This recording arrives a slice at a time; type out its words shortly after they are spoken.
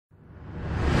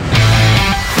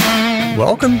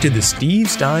Welcome to the Steve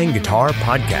Stein Guitar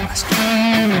Podcast,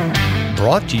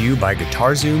 brought to you by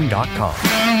GuitarZoom.com.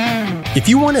 If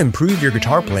you want to improve your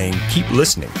guitar playing, keep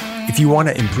listening. If you want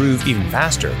to improve even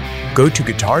faster, go to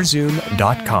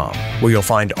GuitarZoom.com, where you'll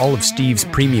find all of Steve's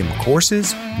premium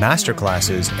courses,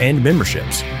 masterclasses, and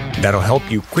memberships that'll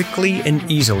help you quickly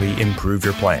and easily improve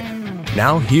your playing.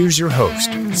 Now here's your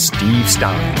host, Steve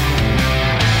Stein.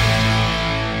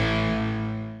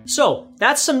 So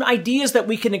that's some ideas that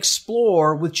we can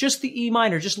explore with just the E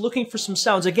minor, just looking for some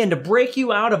sounds, again, to break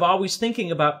you out of always thinking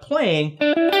about playing.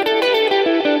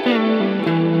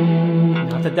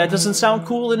 Not that doesn't sound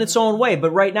cool in its own way,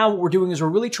 but right now what we're doing is we're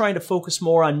really trying to focus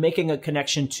more on making a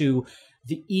connection to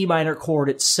the E minor chord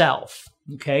itself,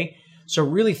 okay? So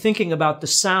really thinking about the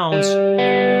sounds.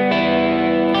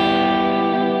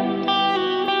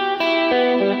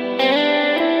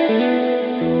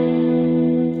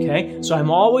 Okay, so I'm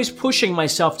always pushing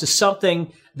myself to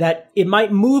something that it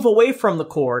might move away from the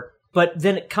chord, but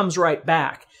then it comes right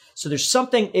back. So there's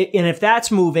something, and if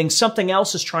that's moving, something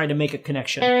else is trying to make a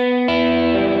connection.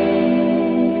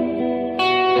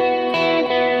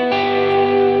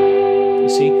 You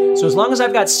see? So as long as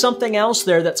I've got something else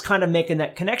there that's kind of making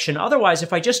that connection. Otherwise,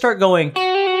 if I just start going,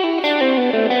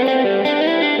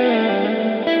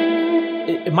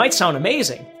 it might sound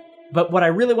amazing. But what I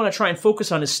really want to try and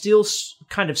focus on is still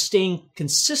kind of staying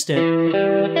consistent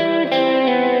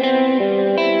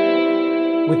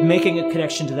with making a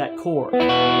connection to that chord.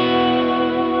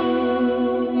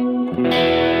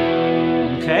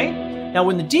 Okay? Now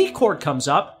when the D chord comes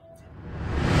up...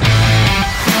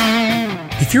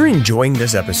 If you're enjoying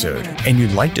this episode and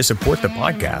you'd like to support the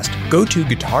podcast, go to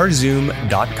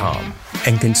GuitarZoom.com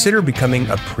and consider becoming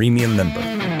a premium member.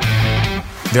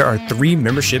 There are 3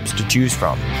 memberships to choose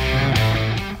from.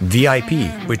 VIP,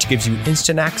 which gives you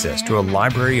instant access to a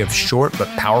library of short but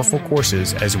powerful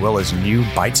courses as well as new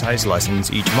bite-sized lessons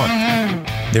each month.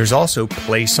 There's also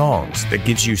Play Songs that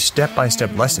gives you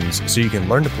step-by-step lessons so you can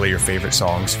learn to play your favorite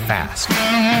songs fast.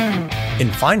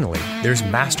 And finally, there's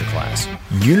Masterclass,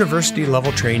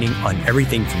 university-level training on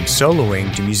everything from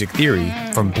soloing to music theory,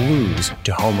 from blues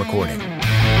to home recording.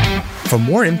 For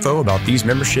more info about these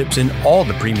memberships and all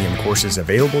the premium courses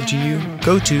available to you,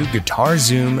 go to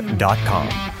GuitarZoom.com.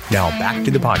 Now back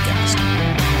to the podcast.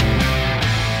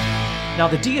 Now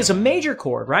the D is a major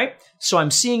chord, right? So I'm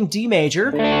seeing D major.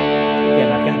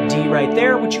 Again, I've got a D right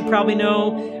there, which you probably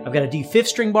know. I've got a D 5th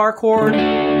string bar chord,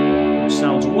 which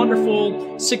sounds wonderful.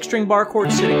 6th string bar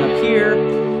chord sitting up here.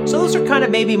 So those are kind of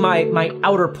maybe my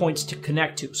outer points to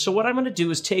connect to. So what I'm going to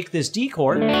do is take this D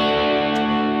chord,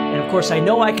 and of course, I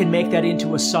know I can make that into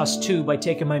a sus2 by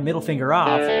taking my middle finger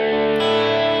off,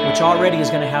 which already is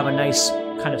going to have a nice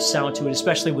kind of sound to it,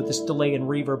 especially with this delay and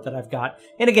reverb that I've got.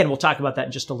 And again, we'll talk about that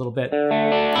in just a little bit.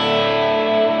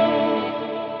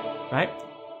 Right?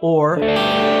 Or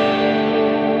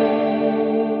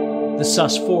the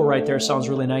sus4 right there sounds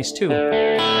really nice too.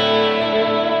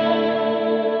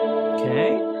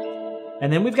 Okay.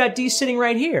 And then we've got D sitting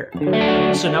right here.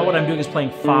 So now what I'm doing is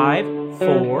playing 5,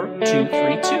 4, 2, 3, 2.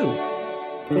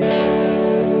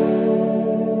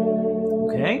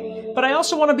 Okay? But I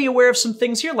also want to be aware of some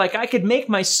things here. Like I could make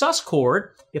my sus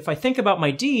chord, if I think about my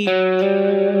D,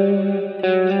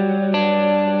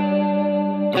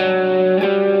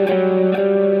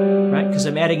 right? Because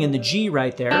I'm adding in the G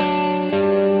right there.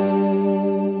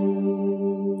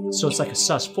 So it's like a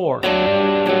sus4.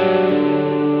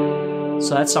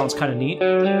 So that sounds kind of neat.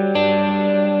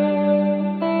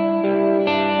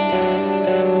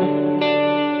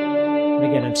 And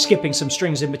again, I'm skipping some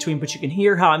strings in between, but you can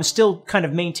hear how I'm still kind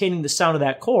of maintaining the sound of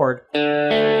that chord.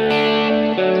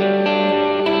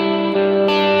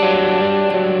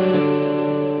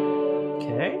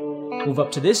 Okay, move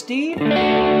up to this D.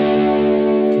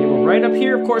 Okay, we're right up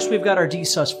here. Of course, we've got our D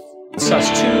sus2.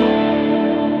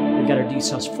 We've got our D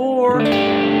sus4.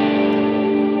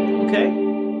 Okay.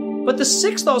 But the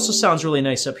 6th also sounds really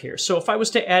nice up here. So if I was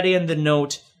to add in the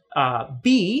note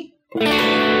B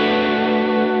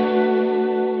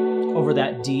over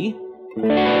that D,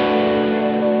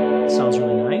 sounds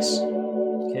really nice.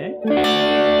 Okay.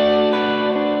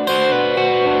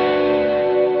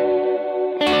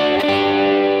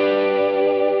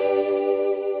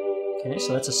 Okay,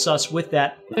 so that's a sus with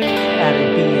that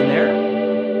added B in there.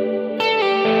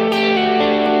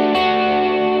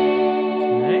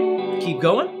 Okay, keep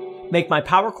going. Make my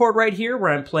power chord right here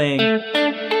where I'm playing.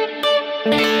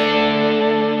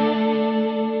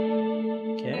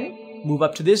 Okay. Move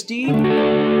up to this D. Okay.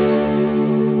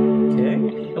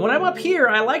 And when I'm up here,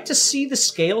 I like to see the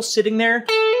scale sitting there.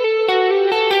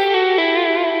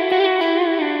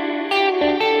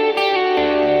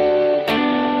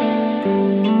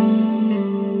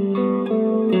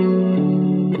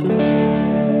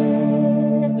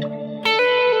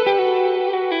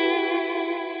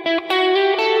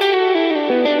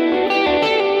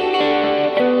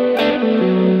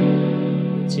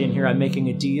 here, I'm making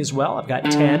a D as well. I've got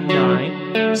 10,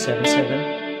 9, 7, 7,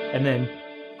 and then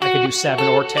I could do 7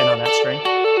 or 10 on that string.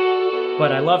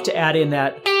 But I love to add in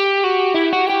that.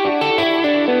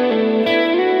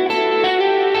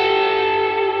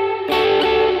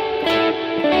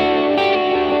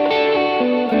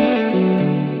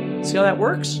 See how that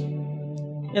works?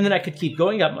 And then I could keep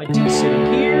going. Got my D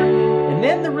sitting here. And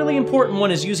then the really important one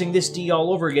is using this D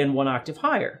all over again, 1 octave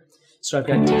higher. So I've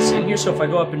got D sitting here. So if I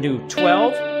go up and do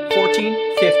 12,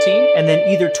 14, 15, and then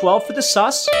either 12 for the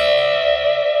sus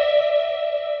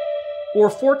or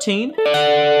 14 for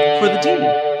the D,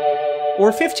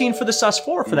 or 15 for the sus4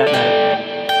 for that matter.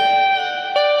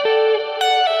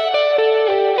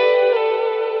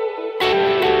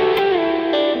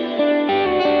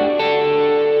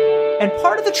 And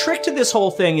part of the trick to this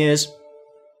whole thing is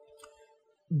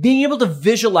being able to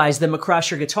visualize them across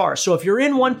your guitar. So if you're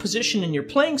in one position and you're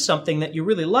playing something that you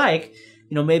really like,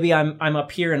 you know, maybe I'm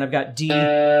up here and I've got D.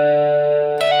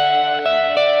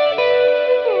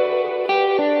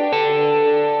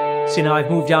 See, now I've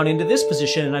moved down into this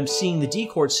position and I'm seeing the D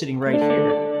chord sitting right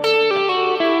here.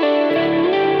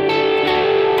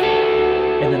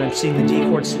 And then I'm seeing the D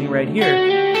chord sitting right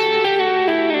here.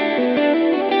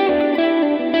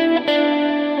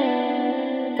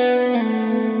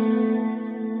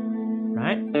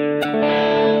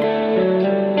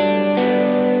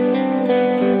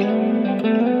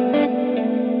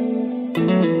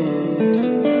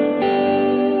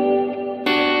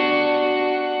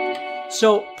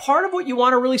 So part of what you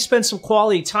want to really spend some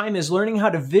quality time is learning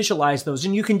how to visualize those.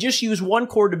 And you can just use one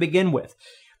chord to begin with.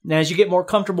 And as you get more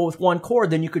comfortable with one chord,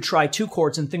 then you could try 2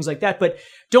 chords and things like that. But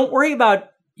don't worry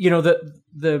about, you know,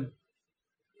 the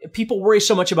people worry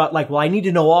so much about like, well, I need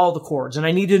to know all the chords and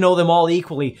I need to know them all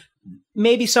equally.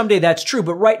 Maybe someday that's true.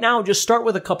 But right now, just start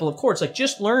with a couple of chords. Like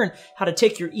just learn how to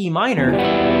take your E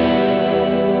minor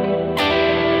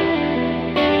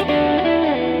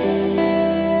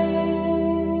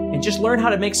just learn how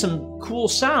to make some cool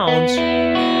sounds. You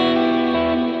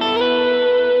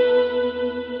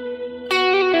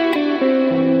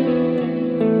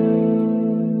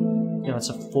know, it's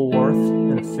a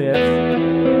 4th and a 5th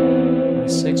and a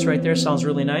 6th right there. Sounds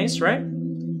really nice, right?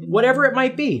 Whatever it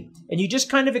might be. And you just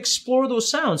kind of explore those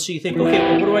sounds. So you think, okay,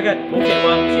 well, what do I got? Okay,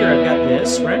 well, here I've got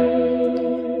this, right?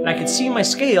 And I can see my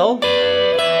scale.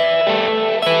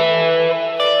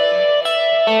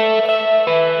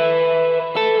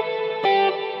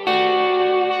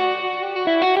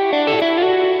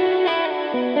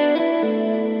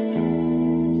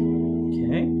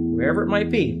 Wherever it might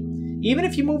be. Even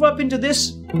if you move up into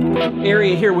this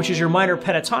area here, which is your minor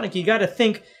pentatonic, you got to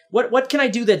think, what can I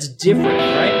do that's different,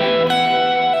 right?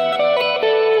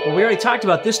 Well, we already talked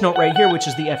about this note right here, which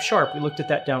is the F sharp. We looked at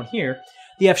that down here.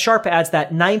 The F sharp adds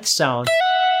that 9th sound.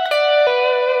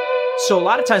 So a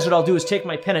lot of times what I'll do is take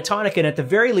my pentatonic and at the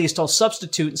very least I'll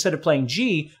substitute, instead of playing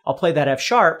G, I'll play that F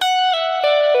sharp.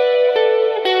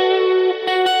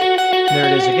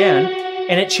 There it is again.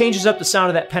 And it changes up the sound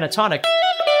of that pentatonic.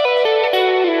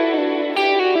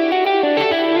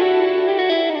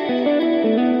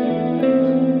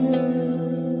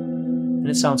 And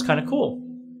it sounds kind of cool.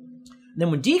 And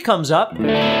then when D comes up,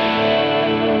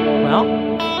 well,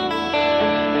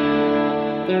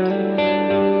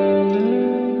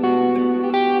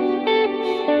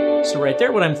 so right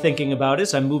there what I'm thinking about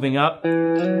is I'm moving up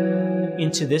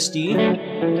into this D,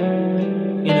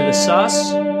 into the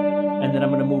sus, and then I'm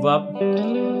going to move up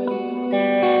into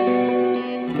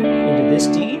this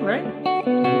D, right?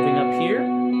 Moving up here.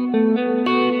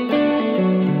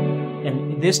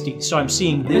 And this D. So I'm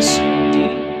seeing this D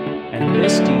and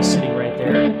this D sitting right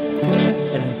there.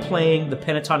 And I'm playing the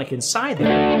pentatonic inside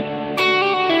there.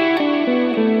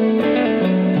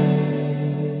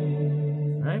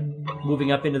 All right?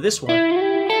 Moving up into this one.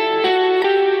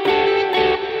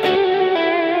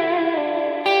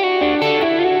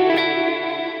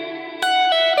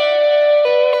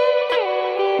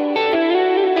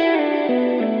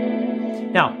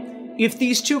 Now, if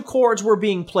these 2 chords were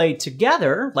being played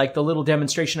together, like the little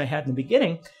demonstration I had in the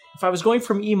beginning, if I was going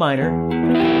from E minor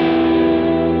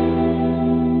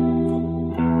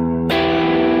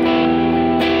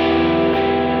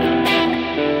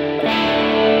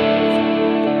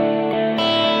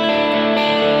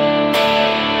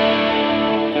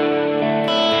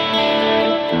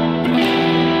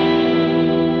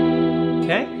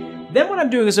then what I'm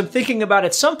doing is I'm thinking about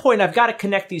at some point I've got to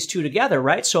connect these 2 together,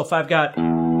 right? So if I've got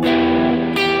and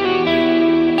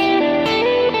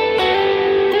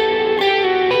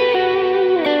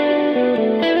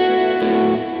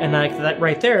like that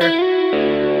right there,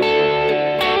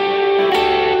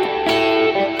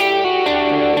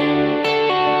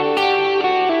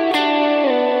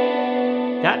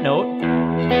 that note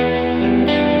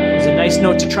is a nice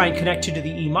note to try and connect to the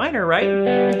E minor,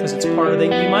 right? Because it's part of the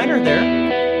E minor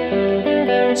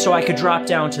there. So I could drop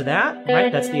down to that,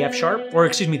 right? That's the F sharp, or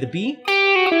excuse me, the B.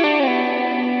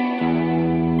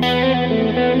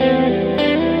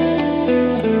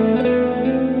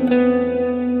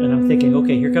 And I'm thinking,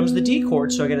 okay, here comes the D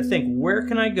chord, so I got to think, where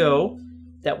can I go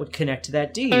that would connect to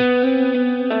that D?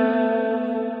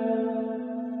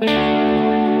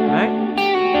 Right?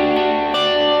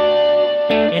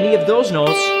 Any of those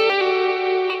notes,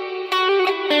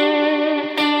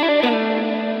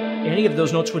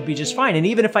 would be just fine. And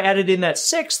even if I added in that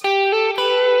sixth,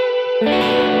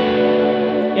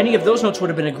 any of those notes would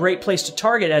have been a great place to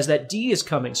target as that D is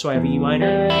coming. So I have E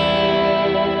minor.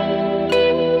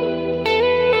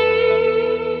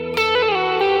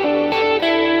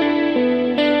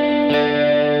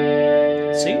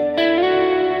 See?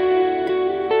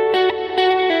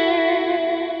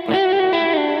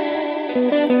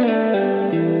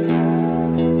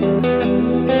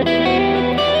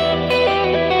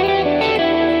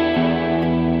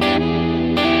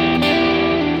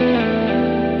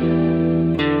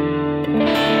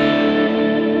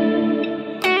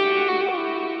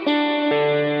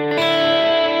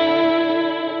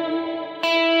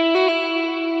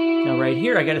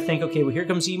 Here, I got to think, okay, well, here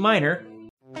comes E minor.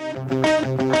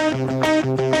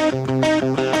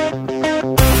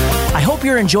 I hope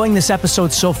you're enjoying this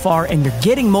episode so far and you're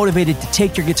getting motivated to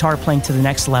take your guitar playing to the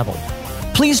next level.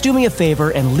 Please do me a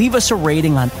favor and leave us a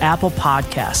rating on Apple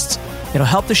Podcasts. It'll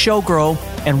help the show grow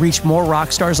and reach more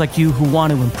rock stars like you who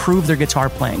want to improve their guitar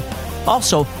playing.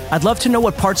 Also, I'd love to know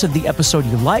what parts of the episode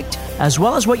you liked, as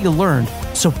well as what you learned.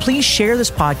 So please share this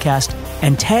podcast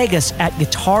and tag us at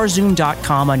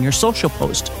guitarzoom.com on your social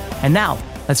post. And now,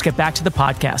 let's get back to the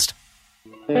podcast.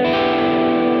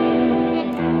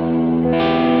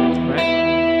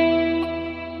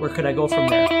 Right. Where could I go from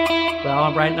there?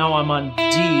 Well, right now I'm on D.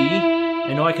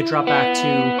 I know I could drop back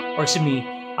to, or excuse me, E,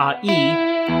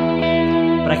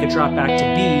 but I could drop back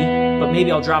to B, but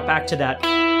maybe I'll drop back to that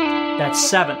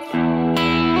seventh.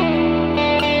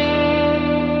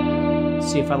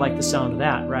 See if I like the sound of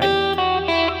that, right?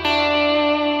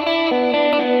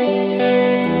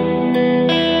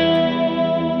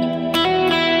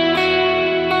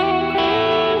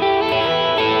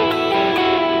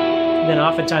 Then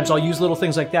oftentimes I'll use little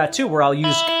things like that too, where I'll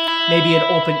use maybe an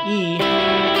open E.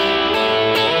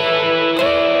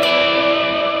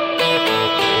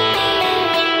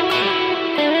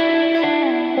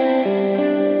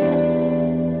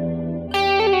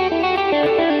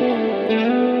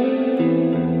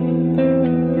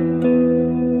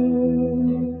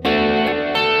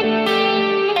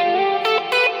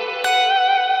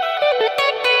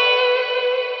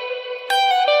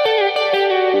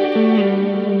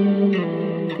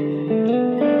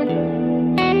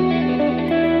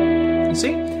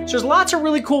 So there's lots of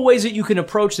really cool ways that you can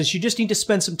approach this. You just need to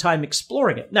spend some time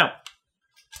exploring it. Now,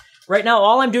 right now,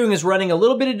 all I'm doing is running a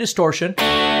little bit of distortion.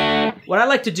 What I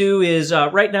like to do is,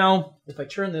 right now, if I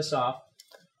turn this off,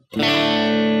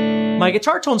 my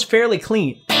guitar tone's fairly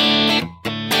clean.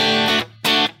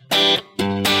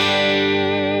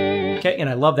 Okay, and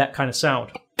I love that kind of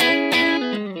sound.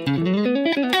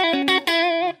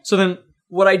 So then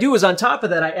what I do is on top of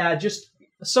that, I add just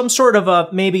some sort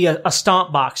of maybe a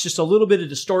stomp box, just a little bit of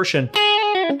distortion,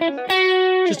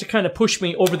 just to kind of push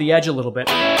me over the edge a little bit.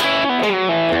 Right?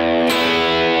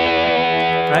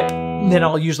 And then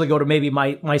I'll usually go to maybe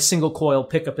my single coil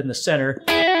pickup in the center,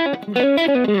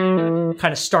 kind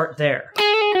of start there.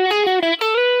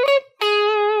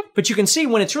 But you can see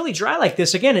when it's really dry like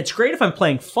this, again, it's great if I'm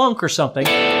playing funk or something.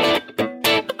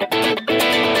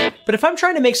 But if I'm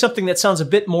trying to make something that sounds a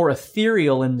bit more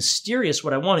ethereal and mysterious,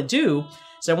 what I want to do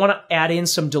is I want to add in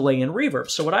some delay and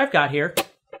reverb. So what I've got here,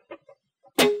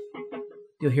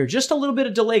 you'll hear just a little bit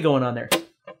of delay going on there.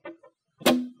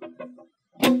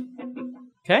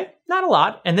 Okay, not a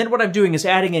lot. And then what I'm doing is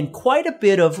adding in quite a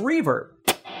bit of reverb.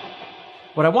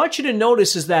 What I want you to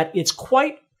notice is that it's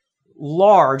quite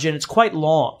large and it's quite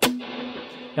long.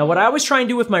 Now, what I always try and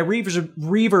do with my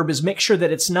reverb is make sure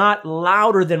that it's not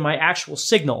louder than my actual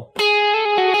signal.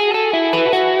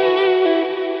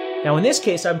 Now, in this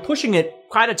case, I'm pushing it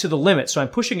kind of to the limit, so I'm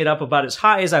pushing it up about as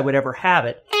high as I would ever have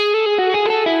it.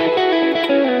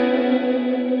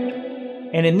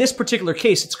 And in this particular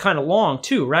case, it's kind of long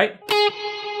too, right?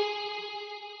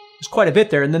 There's quite a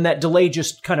bit there, and then that delay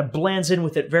just kind of blends in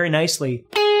with it very nicely.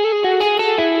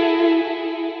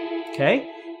 Okay?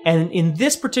 And in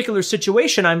this particular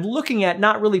situation, I'm looking at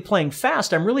not really playing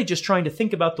fast. I'm really just trying to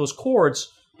think about those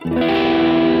chords. It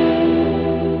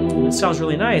sounds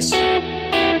really nice.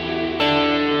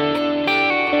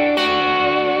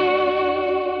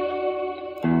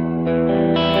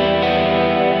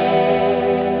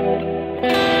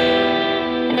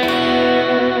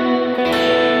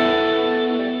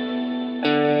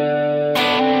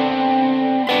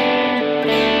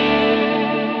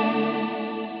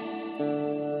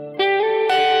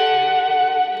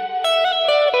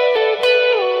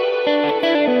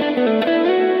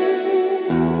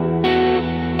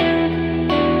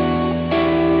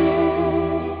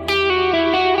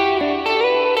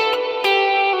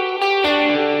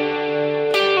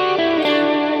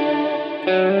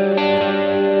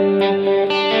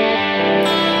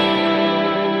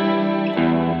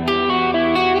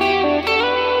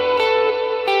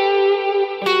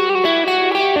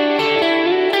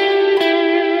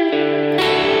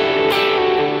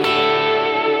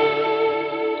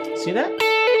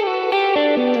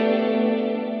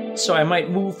 So I might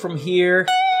move from here.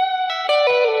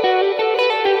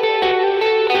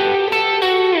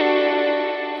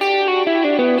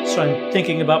 So I'm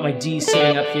thinking about my D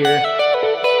sitting up here.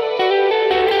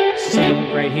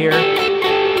 Sitting right here.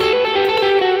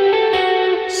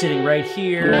 Sitting right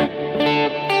here. And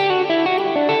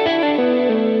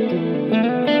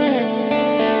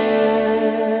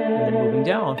then moving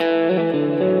down.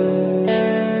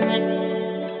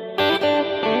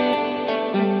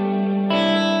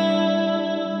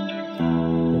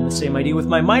 And the same idea with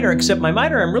my minor, except my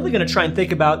minor, I'm really going to try and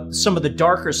think about some of the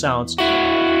darker sounds.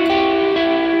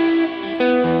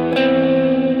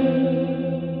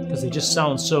 Because they just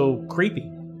sound so creepy.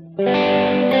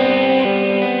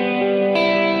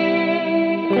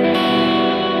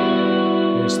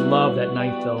 I just love that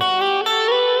ninth, though.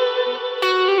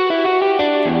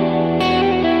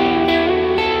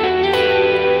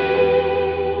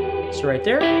 So right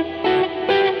there.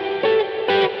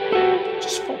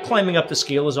 Just climbing up the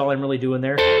scale is all I'm really doing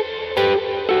there. Again,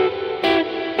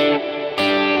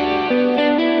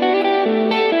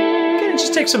 it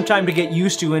just takes some time to get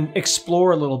used to and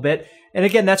explore a little bit. And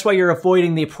again, that's why you're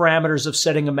avoiding the parameters of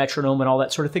setting a metronome and all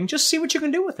that sort of thing. Just see what you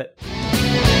can do with it.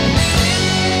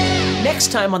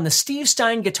 Next time on the Steve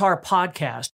Stein Guitar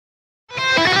Podcast.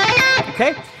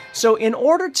 Okay, so in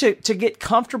order to get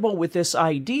comfortable with this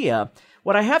idea,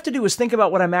 what I have to do is think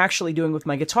about what I'm actually doing with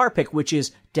my guitar pick, which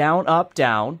is down,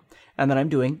 and then I'm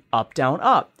doing up, down,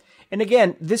 up. And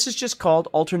again, this is just called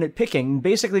alternate picking.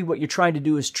 Basically, what you're trying to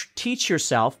do is teach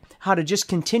yourself how to just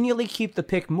continually keep the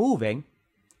pick moving,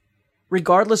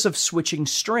 regardless of switching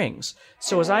strings.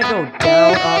 So as I go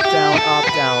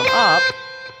down, up,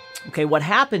 okay, what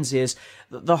happens is,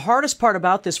 the hardest part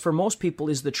about this for most people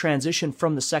is the transition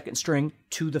from the second string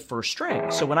to the first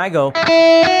string. So when I go,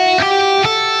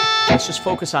 let's just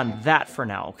focus on that for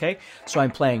now, okay? So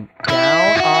I'm playing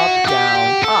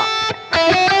down, up.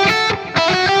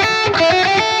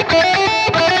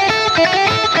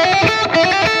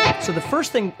 So the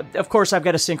first thing, of course, I've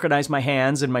got to synchronize my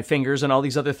hands and my fingers, and all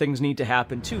these other things need to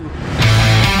happen too.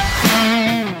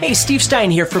 Hey, Steve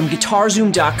Stein here from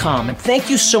GuitarZoom.com, and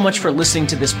thank you so much for listening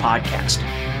to this podcast.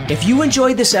 If you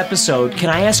enjoyed this episode,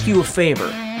 can I ask you a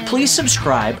favor? Please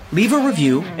subscribe, leave a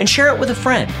review, and share it with a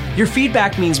friend. Your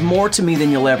feedback means more to me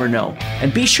than you'll ever know.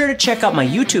 And be sure to check out my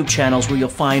YouTube channels where you'll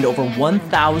find over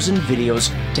 1,000 videos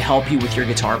to help you with your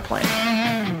guitar playing.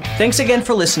 Thanks again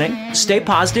for listening. Stay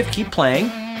positive, keep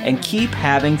playing, and keep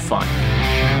having fun.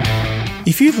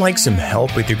 If you'd like some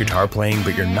help with your guitar playing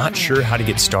but you're not sure how to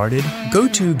get started, go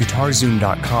to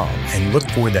GuitarZoom.com and look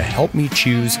for the Help Me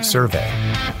Choose survey.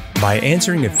 By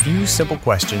answering a few simple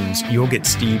questions, you'll get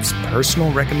Steve's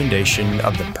personal recommendation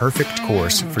of the perfect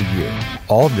course for you.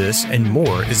 All this and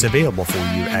more is available for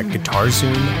you at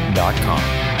GuitarZoom.com.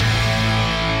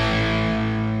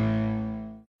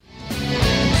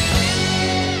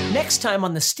 Next time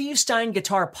on the Steve Stein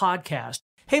Guitar Podcast.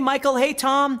 Hey, Michael. Hey,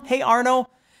 Tom. Hey, Arno.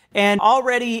 And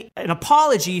already an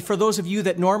apology for those of you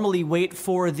that normally wait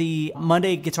for the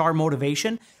Monday guitar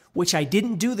motivation, which I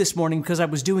didn't do this morning because I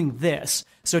was doing this.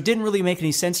 So it didn't really make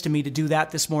any sense to me to do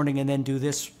that this morning and then do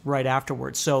this right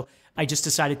afterwards. So I just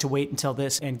decided to wait until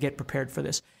this and get prepared for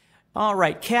this. All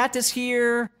right, Kat is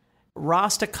here.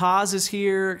 Rasta Kaz is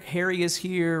here. Harry is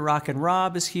here. Rockin'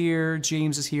 Rob is here.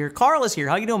 James is here. Carl is here.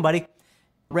 How you doing, buddy?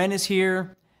 Ren is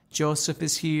here. Joseph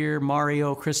is here,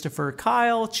 Mario, Christopher,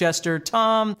 Kyle, Chester,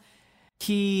 Tom,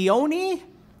 Keone,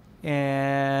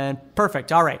 and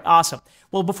perfect. All right, awesome.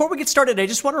 Well, before we get started, I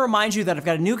just want to remind you that I've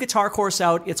got a new guitar course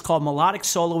out. It's called Melodic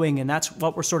Soloing, and that's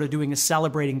what we're sort of doing is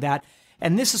celebrating that.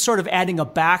 And this is sort of adding a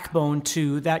backbone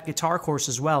to that guitar course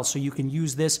as well. So you can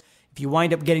use this. If you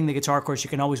wind up getting the guitar course, you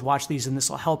can always watch these, and this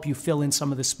will help you fill in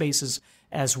some of the spaces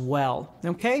as well.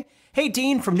 Okay? Hey,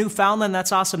 Dean from Newfoundland,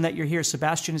 that's awesome that you're here.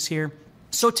 Sebastian is here.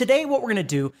 So today what we're going to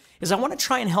do is I want to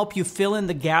try and help you fill in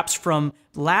the gaps from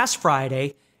last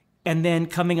Friday and then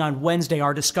coming on Wednesday,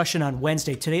 our discussion on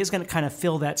Wednesday. Today is going to kind of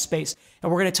fill that space.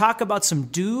 And we're going to talk about some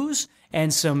do's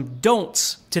and some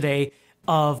don'ts today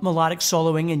of melodic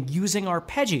soloing and using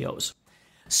arpeggios.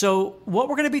 So what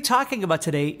we're going to be talking about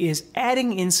today is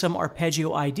adding in some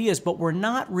arpeggio ideas, but we're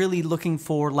not really looking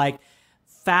for like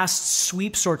fast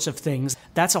sweep sorts of things.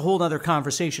 That's a whole other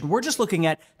conversation. We're just looking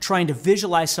at trying to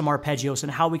visualize some arpeggios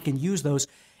and how we can use those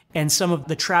and some of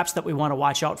the traps that we want to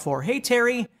watch out for. Hey,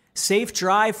 Terry, safe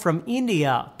drive from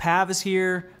India. Pav is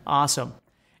here. Awesome.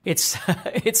 It's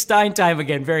Stein time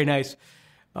again. Very nice.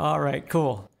 All right,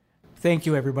 cool. Thank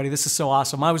you, everybody. This is so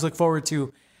awesome. I always look forward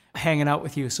to hanging out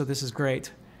with you, so this is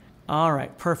great. All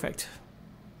right, perfect.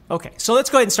 Okay, so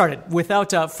let's go ahead and start it.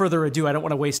 Without further ado, I don't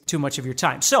want to waste too much of your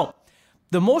time. So,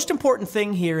 The most important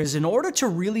thing here is in order to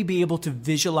really be able to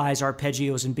visualize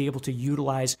arpeggios and be able to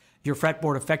utilize your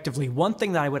fretboard effectively, one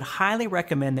thing that I would highly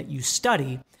recommend that you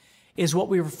study is what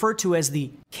we refer to as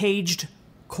the CAGED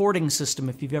chording system,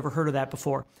 if you've ever heard of that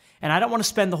before. And I don't want to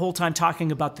spend the whole time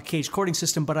talking about the CAGED chording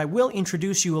system, but I will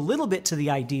introduce you a little bit to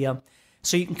the idea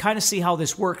so you can kind of see how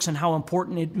this works and how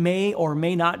important it may or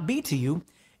may not be to you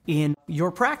in your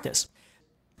practice.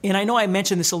 And I know I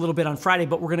mentioned this a little bit on Friday,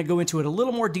 but we're going to go into it a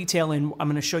little more detail, and I'm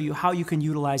going to show you how you can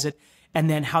utilize it and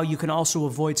then how you can also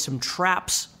avoid some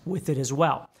traps with it as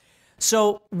well.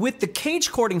 So with the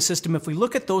CAGED chording system, if we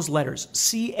look at those letters,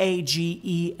 C, A, G,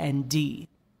 E, and D,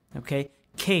 okay,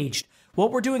 CAGED,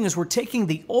 what we're doing is we're taking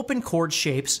the open chord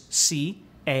shapes, C,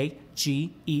 A,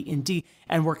 G, E, and D,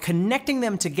 and we're connecting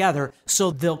them together so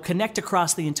they'll connect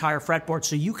across the entire fretboard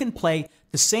so you can play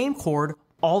the same chord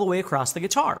all the way across the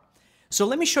guitar. So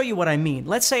let me show you what I mean.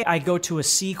 Let's say I go to a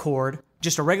C chord,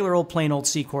 just a regular old plain old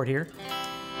C chord here.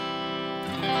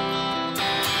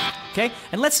 Okay,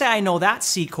 and let's say I know that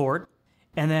C chord,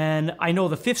 and then I know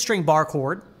the 5th string bar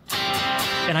chord,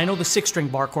 and I know the 6th string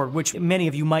bar chord, which many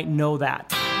of you might know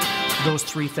that, those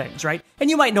 3 things, right? And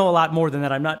you might know a lot more than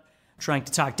that. I'm not trying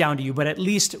to talk down to you, but at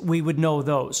least we would know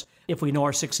those if we know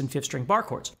our 6th and 5th string bar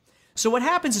chords. So what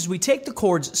happens is we take the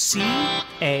chords C,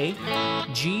 A,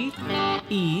 G,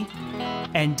 E,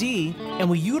 and D, and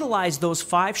we utilize those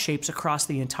 5 shapes across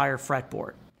the entire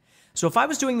fretboard. So if I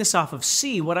was doing this off of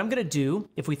C, what I'm going to do,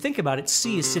 if we think about it,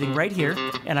 C is sitting right here,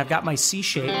 and I've got my C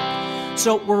shape.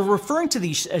 So we're referring to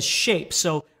these as shapes.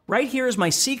 So right here is my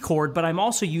C chord, but I'm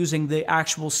also using the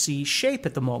actual C shape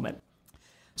at the moment.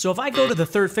 So if I go to the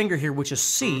 3rd finger here, which is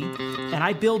C, and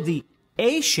I build the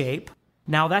A shape,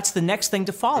 now that's the next thing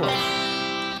to follow.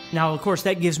 Now, of course,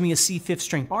 that gives me a C 5th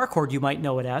string bar chord, you might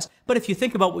know it as. But if you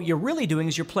think about what you're really doing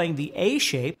is you're playing the A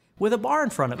shape with a bar in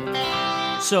front of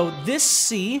it. So this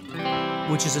C,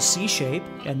 which is a C shape,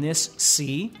 and this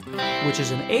C, which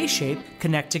is an A shape,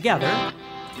 connect together.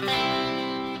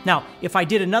 Now, if I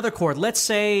did another chord, let's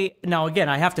say, now again,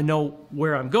 I have to know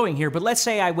where I'm going here, but let's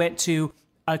say I went to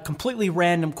a completely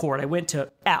random chord. I went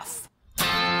to F.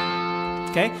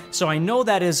 Okay, so I know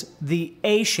that is the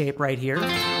A shape right here.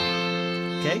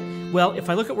 Okay, well, if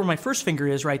I look at where my first finger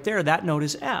is right there, that note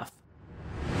is F.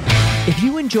 If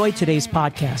you enjoyed today's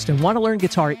podcast and want to learn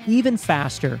guitar even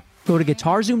faster, go to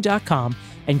GuitarZoom.com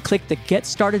and click the Get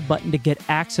Started button to get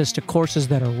access to courses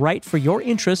that are right for your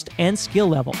interest and skill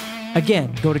level.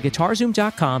 Again, go to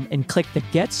GuitarZoom.com and click the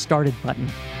Get Started button.